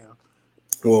shot at him.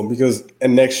 Well, because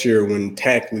next year when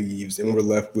Tack leaves and we're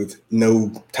left with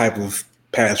no type of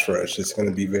pass rush, it's going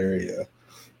to be very.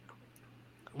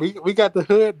 We got the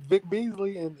hood, Vic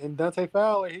Beasley and Dante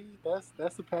Fowler.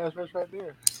 That's the pass rush right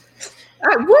there.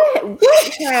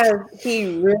 What has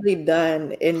he really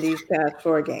done in these past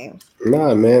 4 games?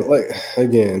 Nah, man. Like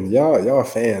again, y'all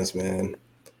fans, man.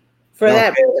 For y'all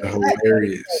that,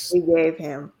 hilarious. We gave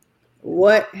him.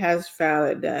 What has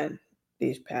Fowler done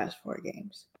these past 4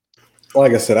 games?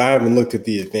 Like I said, I haven't looked at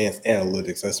the advanced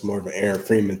analytics. That's more of an Aaron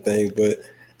Freeman thing, but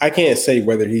I can't say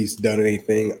whether he's done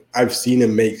anything. I've seen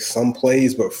him make some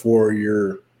plays, but for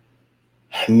your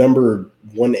number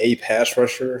 1A pass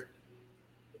rusher,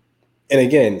 and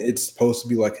again, it's supposed to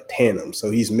be like a tandem, so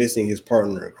he's missing his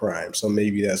partner in crime. So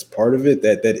maybe that's part of it.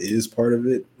 That is part of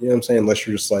it. You know what I'm saying? Unless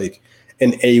you're just like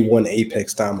an A1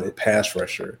 apex dominant pass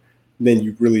rusher, then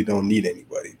you really don't need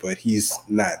anybody. But he's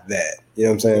not that. You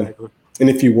know what I'm saying? Exactly. And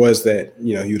if he was that,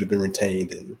 he would have been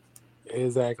retained. And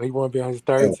Exactly. He won't be on his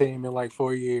third team in like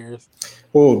 4 years.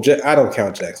 Well, I don't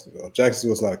count Jacksonville.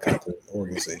 Jacksonville's not a competent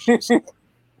organization. So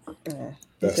Yeah.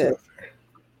 that's not fair.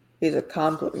 He's a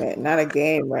compliment, not a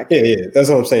game record. Yeah, that's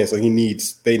what I'm saying. So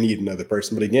they need another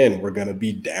person. But again, we're gonna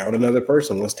be down another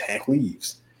person once Tack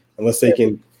leaves, unless they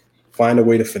can find a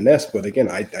way to finesse. But again,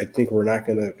 I think we're not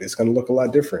gonna. It's gonna look a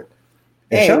lot different.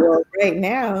 And right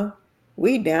now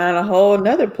we down a whole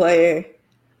nother player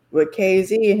with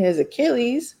KZ and his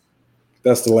Achilles.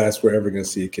 That's the last we're ever gonna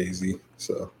see of KZ.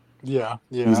 So yeah,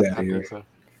 he's out of here. So.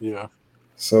 Yeah.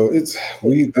 So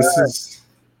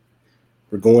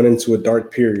we're going into a dark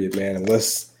period, man.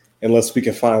 Unless we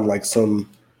can find like some,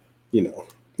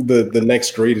 the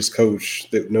next greatest coach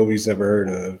that nobody's ever heard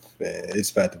of, man,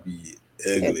 it's about to be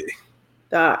ugly.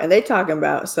 And they talking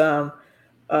about some.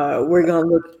 We're gonna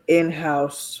look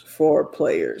in-house for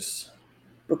players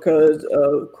because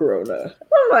of Corona.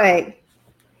 I'm like,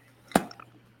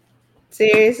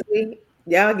 seriously,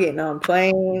 y'all getting on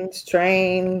planes,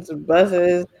 trains,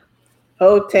 buses,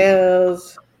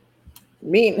 hotels,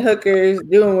 meeting hookers,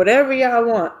 doing whatever y'all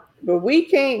want, but we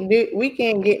can't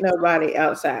get nobody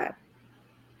outside.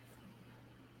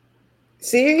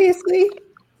 Seriously,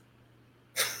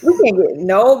 we can't get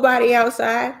nobody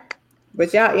outside,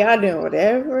 but y'all doing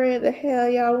whatever the hell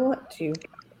y'all want to.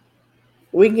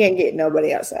 We can't get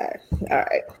nobody outside. All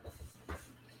right.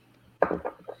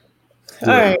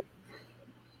 Yeah.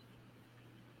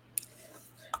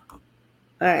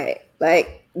 All right.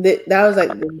 Like that was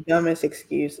like the dumbest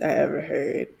excuse I ever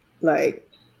heard. Like,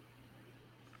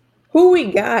 who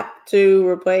we got to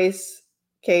replace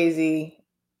KZ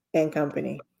and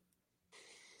company?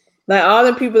 Like all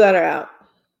the people that are out.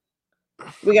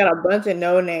 We got a bunch of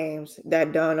no names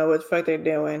that don't know what the fuck they're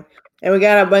doing. And we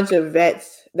got a bunch of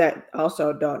vets that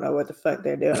also don't know what the fuck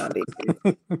they're doing on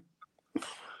defense.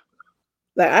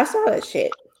 Like, I saw that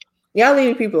shit. Y'all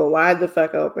leaving people wide the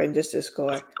fuck open just to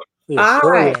score. Yeah,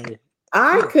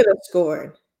 I could have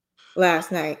scored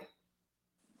last night.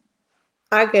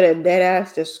 I could have dead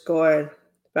ass just scored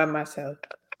by myself.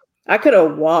 I could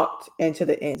have walked into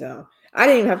the end zone. I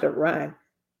didn't even have to run.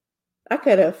 I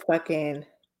could have fucking...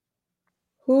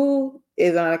 Who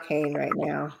is on a cane right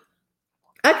now?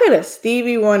 I could have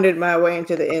Stevie Wondered my way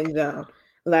into the end zone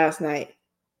last night.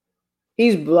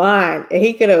 He's blind, and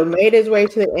he could have made his way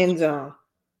to the end zone.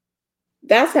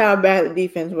 That's how bad the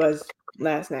defense was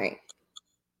last night.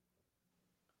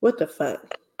 What the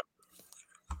fuck?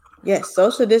 Yes,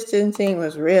 social distancing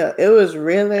was real. It was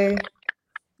realer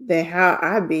than how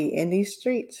I be in these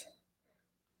streets.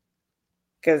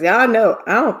 Because y'all know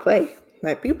I don't play.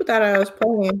 Like, people thought I was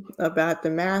playing about the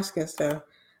mask and stuff.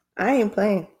 I ain't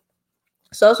playing.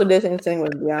 Social distancing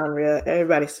was beyond real.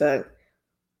 Everybody sucked.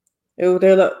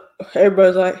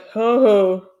 Everybody's like,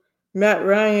 oh, Matt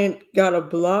Ryan got a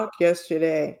block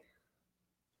yesterday.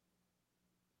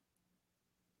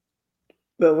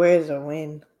 But where's the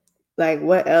win? Like,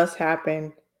 what else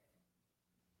happened?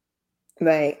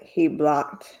 Like, he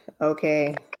blocked.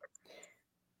 Okay.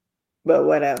 But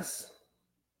what else?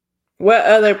 What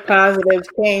other positives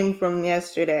came from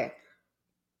yesterday?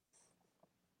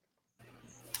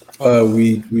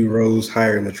 We rose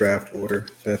higher in the draft order.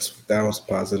 That was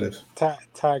positive.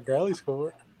 Ty Gurley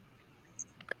scored.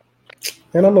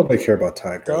 And I don't know if they care about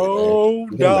Ty Gurley.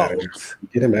 Go Dogs.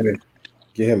 Get him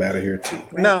out of here too.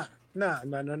 No.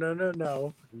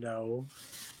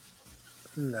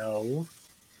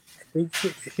 He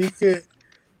could.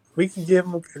 We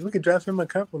could draft him a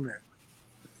compliment.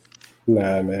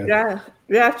 Nah, man.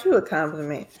 Draft you a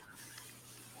compliment.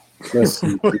 Let's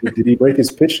see. Did he break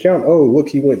his pitch count? Oh, look,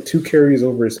 he went 2 carries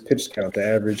over his pitch count to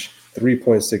average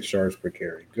 3.6 yards per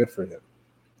carry. Good for him.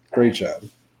 Great job.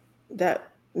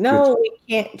 We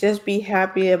can't just be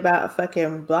happy about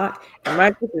fucking block. And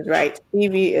Marcus is right.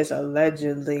 Stevie is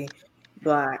allegedly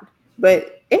blind.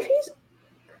 But if he's...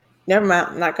 Never mind.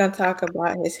 I'm not going to talk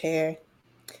about his hair.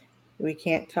 We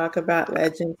can't talk about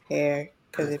Legend's hair.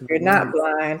 Because if you're not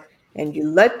blind and you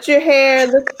let your hair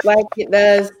look like it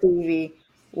does, Stevie,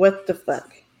 what the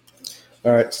fuck?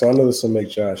 All right, so I know this will make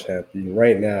Josh happy.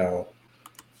 Right now,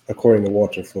 according to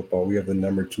Walter Football, we have the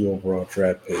number 2 overall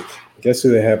draft pick. Guess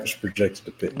who they have is projected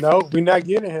to pick? No, we're not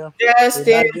getting him.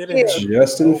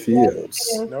 Justin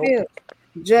Fields. Nope.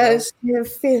 Justin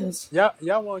Fields.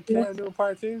 Y'all want Cam Newton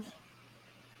part 2?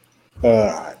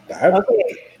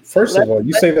 Okay. First of all,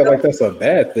 you say that like that's a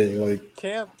bad thing. Like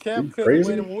Cam could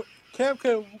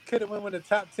have won with a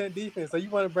top 10 defense. So you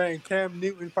want to bring Cam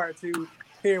Newton part 2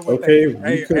 here with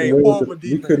we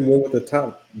couldn't win with the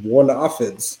top 1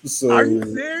 offense. So are you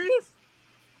serious?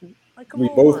 Like, we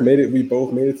both made it. We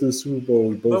both made it to the Super Bowl.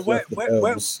 We both left the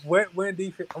L's. What win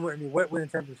defense? What win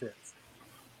championships?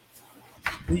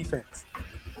 defense.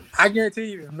 I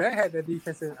guarantee you, if Matt had that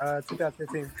defense in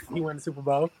 2015, he won the Super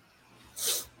Bowl.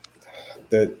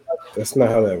 That's not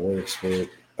how that works, but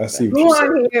I see what Who you're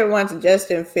saying. on here wants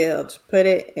Justin Fields? Put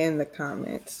it in the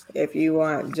comments if you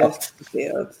want Justin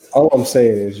Fields. All I'm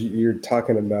saying is you're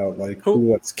talking about like who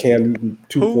wants Cam Newton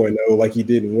 2.0 like he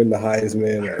didn't win the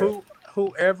Heisman or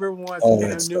Whoever wants all Cam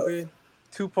that stuff. Newton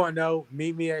 2.0,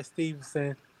 meet me at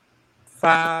Stevenson,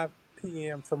 5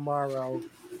 p.m. tomorrow.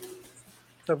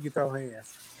 So we throw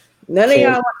hands. None of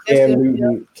y'all want Justin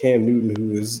Fields. Cam Newton,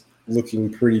 who is looking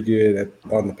pretty good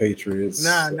on the Patriots.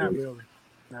 Nah, not really.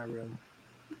 Not really.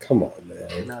 Come on,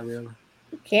 man. Not really.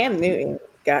 Cam Newton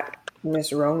got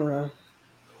Miss Rona.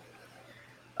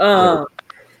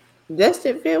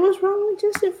 Justin Fields, what's wrong with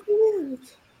Justin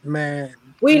Fields? Man.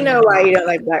 We know why you don't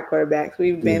like black quarterbacks.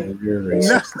 We've been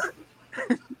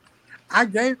I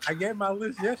gave my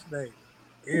list yesterday.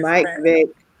 It's Mike Vick,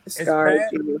 Scar,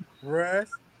 Russ,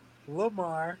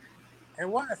 Lamar,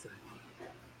 and Watson.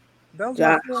 Those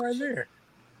Josh. are 4 right there.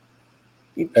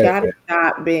 You gotta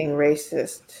stop being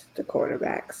racist to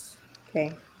quarterbacks.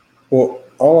 Okay. Well,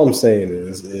 all I'm saying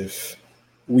is if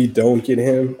we don't get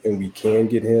him and we can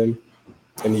get him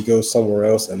and he goes somewhere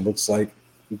else and looks like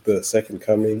the second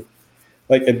coming,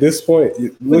 like at this point,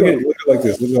 look at it like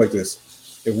this. Look at it like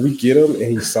this. If we get him and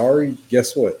he's sorry,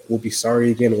 guess what? We'll be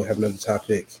sorry again. We'll have another top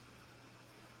pick.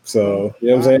 So you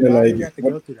know what I'm saying? Like, you have to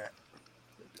go through that.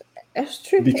 That's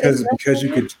true. Because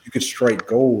you could strike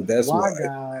gold. That's why.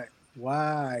 God?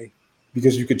 Why?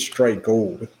 Because you could strike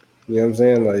gold. You know what I'm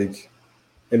saying? Like,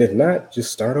 and if not,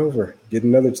 just start over. Get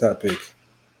another top pick.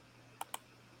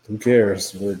 Who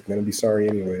cares? We're gonna be sorry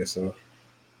anyway. So,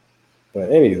 but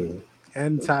anywho.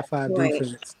 And top 5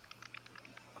 defense.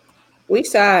 We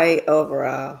sorry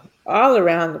overall, all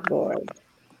around the board.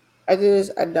 I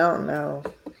don't know.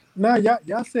 No,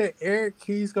 y'all said Eric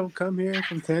Key's gonna come here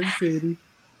from Kansas City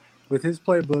with his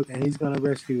playbook and he's gonna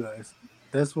rescue us.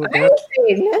 That's what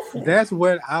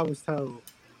I was told.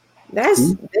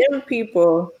 That's them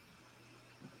people.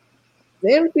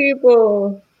 Them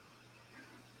people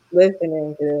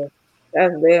listening to this.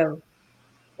 That's them.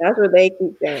 That's what they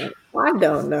keep saying. I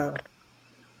don't know.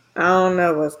 I don't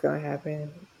know what's gonna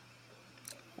happen.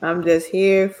 I'm just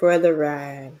here for the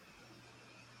ride.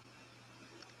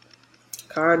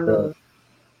 Cardinals.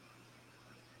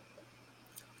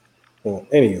 Well,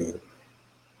 anywho,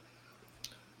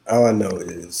 all I know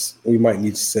is we might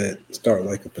need to start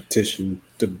like a petition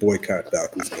to boycott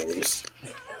Falcons games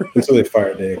until they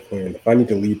fire Dan Quinn. If I need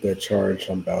to lead that charge,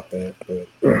 I'm about that. But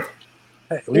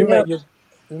hey, we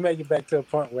may get back to a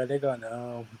point where they're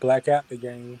gonna black out the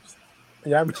games.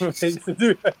 Yeah, I remember they used to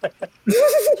do that.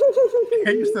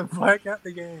 They used to black out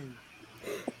the game.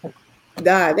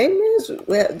 Nah, they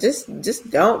just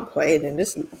don't play them.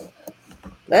 Just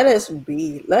let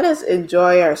us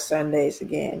enjoy our Sundays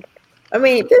again. I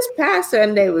mean, this past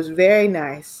Sunday was very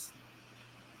nice.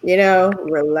 You know,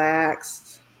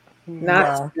 relaxed,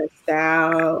 not stressed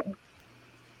out,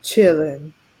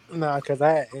 chilling. No, because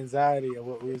I had anxiety of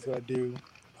what we was gonna do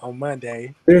on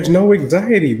Monday. There's no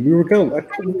anxiety. We're gonna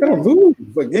lose.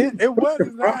 Like, it was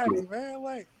anxiety, man.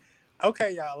 Like,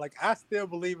 okay, y'all. Like, I still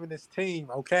believe in this team.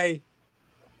 Okay.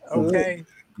 You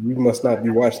must not be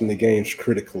watching the games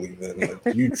critically. Then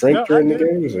like, you drink during the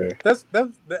games, or that's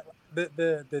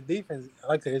the defense.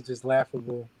 Like I said, it's just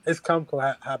laughable. It's comical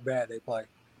how bad they play.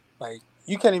 Like,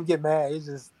 you can't even get mad. It's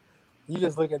just you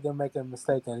just look at them making a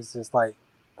mistake, and it's just like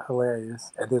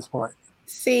hilarious at this point.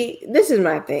 See, this is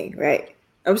my thing, right?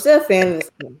 I'm still a fan of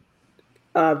this team,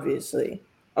 obviously.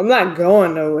 I'm not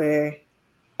going nowhere,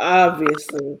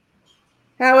 obviously.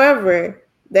 However,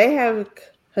 they have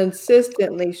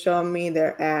consistently shown me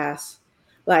their ass.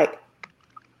 Like,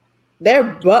 their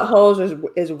buttholes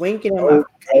is winking in my face.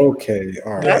 Okay,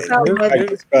 all right. That's how much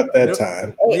it's about that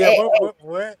time.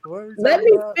 What let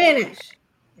me finish.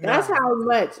 That's how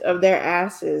much of their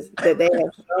asses that they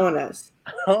have shown us.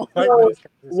 So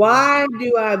why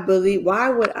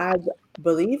would I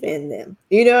believe in them?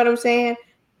 You know what I'm saying?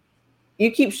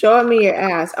 You keep showing me your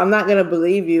ass. I'm not going to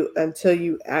believe you until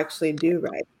you actually do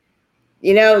right.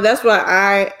 You know, that's why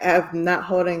I am not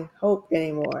holding hope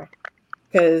anymore,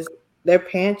 because their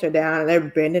pants are down and they're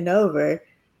bending over.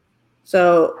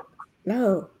 So,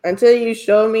 no, until you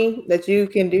show me that you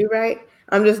can do right,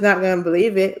 I'm just not going to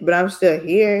believe it, but I'm still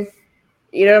here.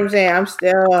 You know what I'm saying? I'm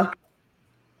still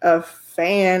a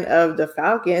fan of the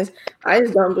Falcons. I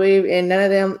just don't believe in none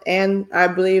of them, and I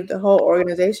believe the whole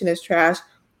organization is trash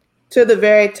to the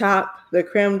very top, the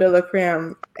creme de la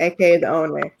creme, aka the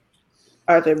owner,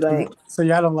 Arthur Blank. So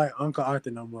y'all don't like Uncle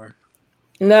Arthur no more?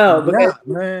 No, because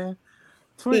man,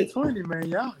 2020, man.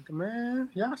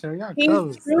 Y'all show y'all He's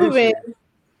colors. proven.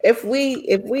 If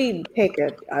we take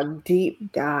a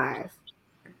deep dive,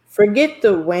 forget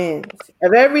the wins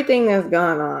of everything that's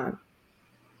gone on.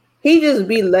 He just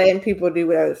be letting people do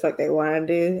whatever the fuck they want to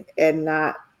do and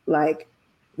not like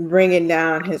bringing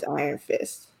down his iron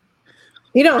fist.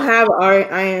 He don't have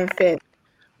iron fist.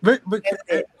 But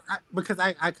because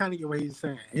I kind of get what he's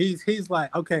saying. He's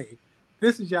like, okay,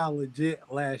 this is y'all legit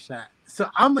last shot. So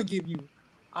I'm gonna give you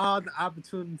all the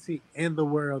opportunity in the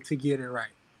world to get it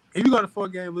right. If you go to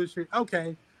 4-game lose streak,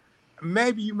 okay,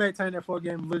 maybe you may turn that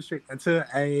 4-game lose streak into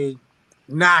a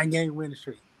 9-game winning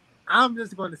streak. I'm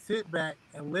just going to sit back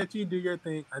and let you do your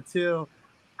thing until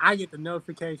I get the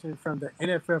notification from the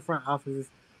NFL front office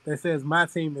that says my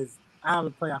team is out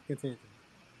of playoff contention.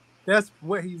 That's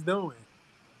what he's doing.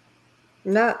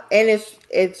 No, and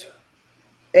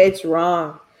it's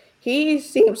wrong. He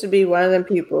seems to be one of them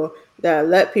people that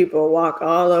let people walk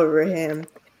all over him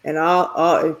and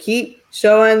all and keep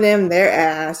showing them their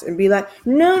ass and be like,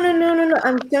 no,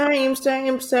 I'm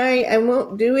sorry, I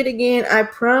won't do it again. I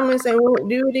promise I won't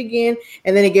do it again.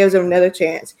 And then he gives them another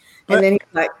chance. And then he's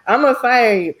like, I'm gonna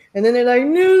fire you. And then they're like,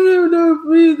 no,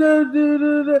 please don't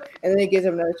do. And then he gives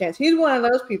them another chance. He's one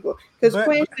of those people. Because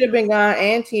Quinn should have been gone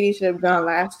and TD should have gone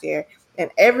last year. And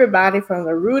everybody from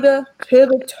the Ruda to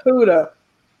the Tuda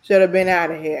should have been out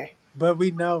of here. But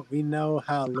we know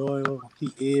how loyal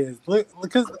he is. Look,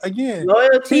 because again,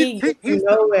 loyalty gets you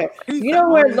nowhere. You know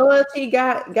where loyalty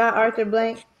got Arthur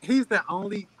Blank? He's the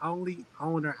only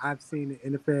owner I've seen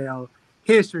in NFL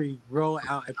history roll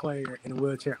out a player in a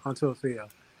wheelchair onto a field.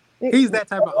 He's that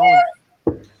type of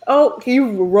owner. Oh, can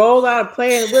you roll out a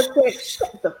player in a wheelchair?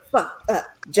 Shut the fuck up,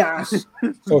 Josh.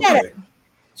 Okay.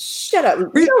 Shut up.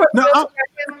 You know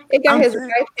it got his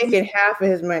wife taking half of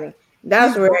his money.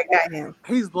 That's where it got him.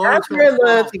 He's loyal. That's where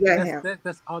loyalty got him.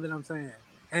 That's all that I'm saying.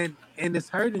 And it's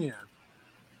hurting him.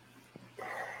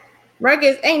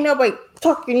 Marcus, ain't nobody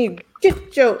talking to you.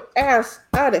 Get your ass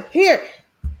out of here.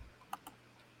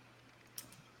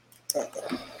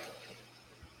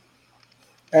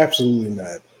 Absolutely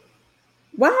not.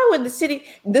 Why would the city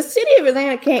of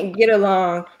Atlanta can't get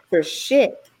along for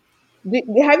shit?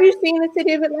 Have you seen the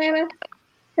city of Atlanta?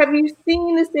 Have you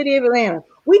seen the city of Atlanta?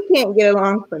 We can't get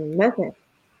along for nothing.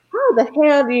 How the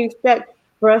hell do you expect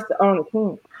for us to own a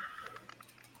team?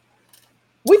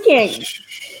 We can't.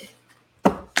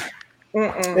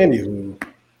 Anywho,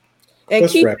 and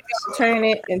keep turn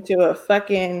it into a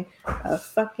fucking.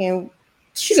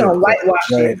 She gonna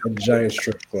whitewash it. A giant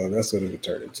strip club. That's what it would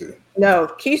turn into. No,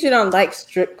 Keisha don't like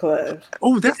strip clubs.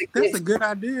 Oh, that's a good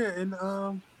idea. And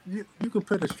you could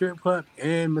put a strip club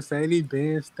in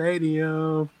Mercedes-Benz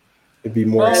Stadium. It'd be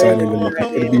more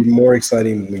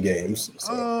exciting than the games.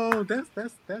 So. Oh,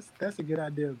 that's a good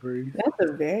idea, Bree.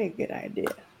 That's a very good idea.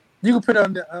 You can put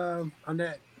it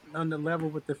on the level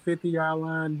with the 50-yard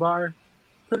line bar.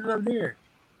 Put it up there.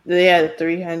 Yeah, the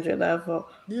 300 level.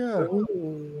 Yeah.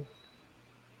 Ooh.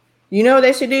 You know what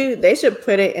they should do? They should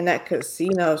put it in that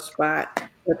casino spot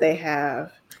that they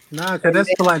have. Nah, because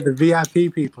that's for like the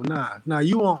VIP people. Nah.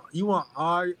 You want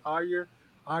all your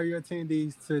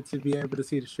attendees to be able to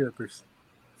see the strippers.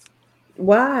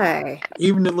 Why?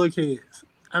 Even the little kids.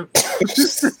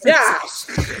 Gosh.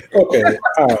 Okay.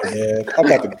 All right, man. I'm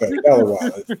about to cut it.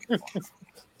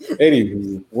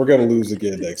 Anywho, we're gonna lose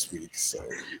again next week, so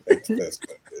that's what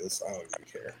it is. I don't even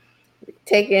care.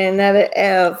 Taking another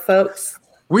L, folks.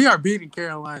 We are beating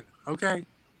Carolina. Okay,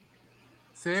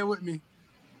 say it with me.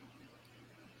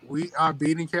 We are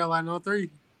beating Carolina on 3.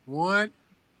 1,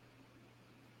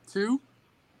 2.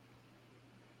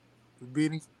 We're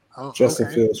beating. Oh,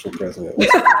 Justin Fields for president.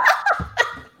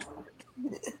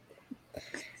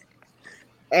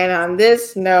 And on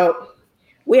this note,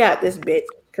 we out this bitch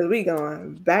because we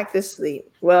going back to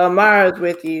sleep. Well, Amara's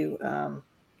with you,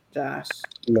 Josh.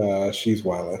 Nah, she's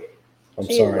wilding.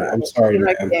 I'm sorry,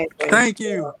 man. Thank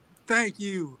you.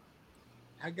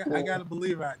 I gotta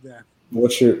believe right there.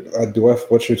 What's your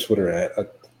Twitter at?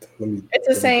 It's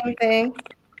the same thing.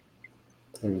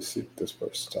 Let me see if this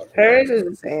person's talking. Hers is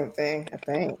the same thing.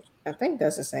 I think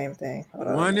that's the same thing. Hold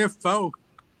on. 1 and 4.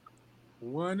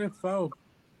 1 and 4.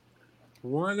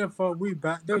 1 and 4. We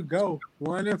about to go.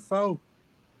 1 and 4.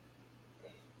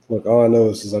 Look, all I know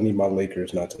is I need my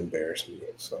Lakers not to embarrass me.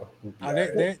 So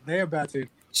they're about to.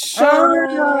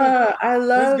 Shara, I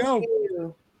love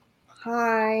you.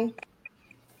 Hi.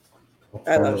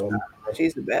 I love Shara.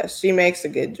 She's the best. She makes the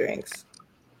good drinks.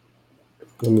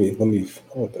 Let me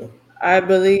hold on. I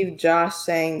believe Josh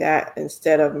saying that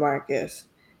instead of Marcus.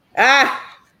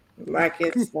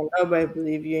 Marcus, nobody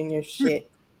believe you in your shit.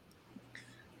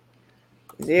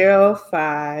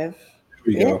 05.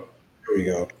 we Yeah. go. Here we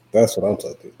go. That's what I'm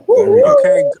talking. There we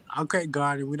go. Okay,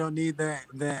 Garden. We don't need that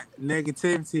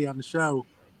negativity on the show.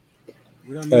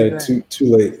 We don't need Hey, that. too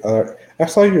late. I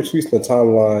saw your tweets in the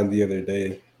timeline the other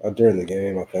day during the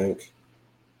game. I think.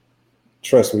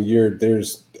 Trust me,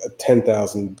 there's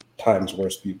 10,000 times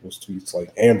worse people's tweets.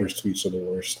 Like Amber's tweets are the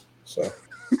worst. So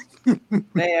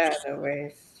They are the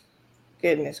worst.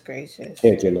 Goodness gracious.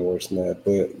 can't get no worse than that.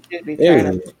 But Just be trying to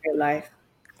anyway, live your life.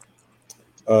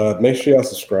 make sure y'all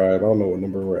subscribe. I don't know what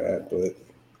number we're at, but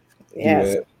Yeah,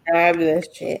 that. subscribe to this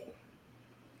shit.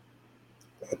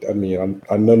 I mean,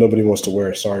 I know nobody wants to wear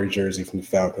a sorry jersey from the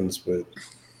Falcons, but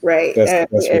Right. that's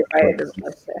Everybody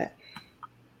does that.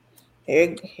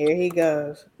 Here he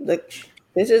goes. Look,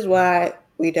 this is why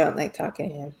we don't like talking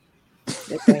to him.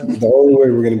 The only way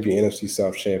we're going to be NFC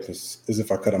South champions is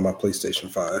if I cut on my PlayStation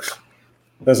 5.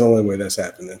 That's the only way that's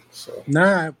happening. So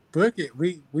Nah, book it.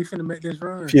 We finna make this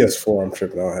run. PS4, I'm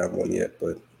tripping. I don't have one yet,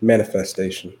 but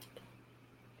manifestation.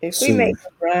 If Soon. we make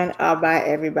a run, I'll buy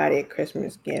everybody a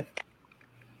Christmas gift.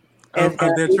 Of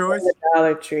their choice? The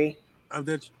Dollar Tree.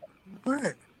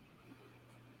 What?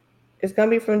 It's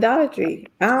gonna be from Dollar Tree.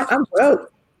 I'm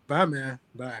broke. Bye, man.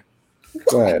 Bye.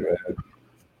 All right, man.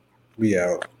 We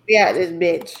out. We out this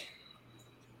bitch.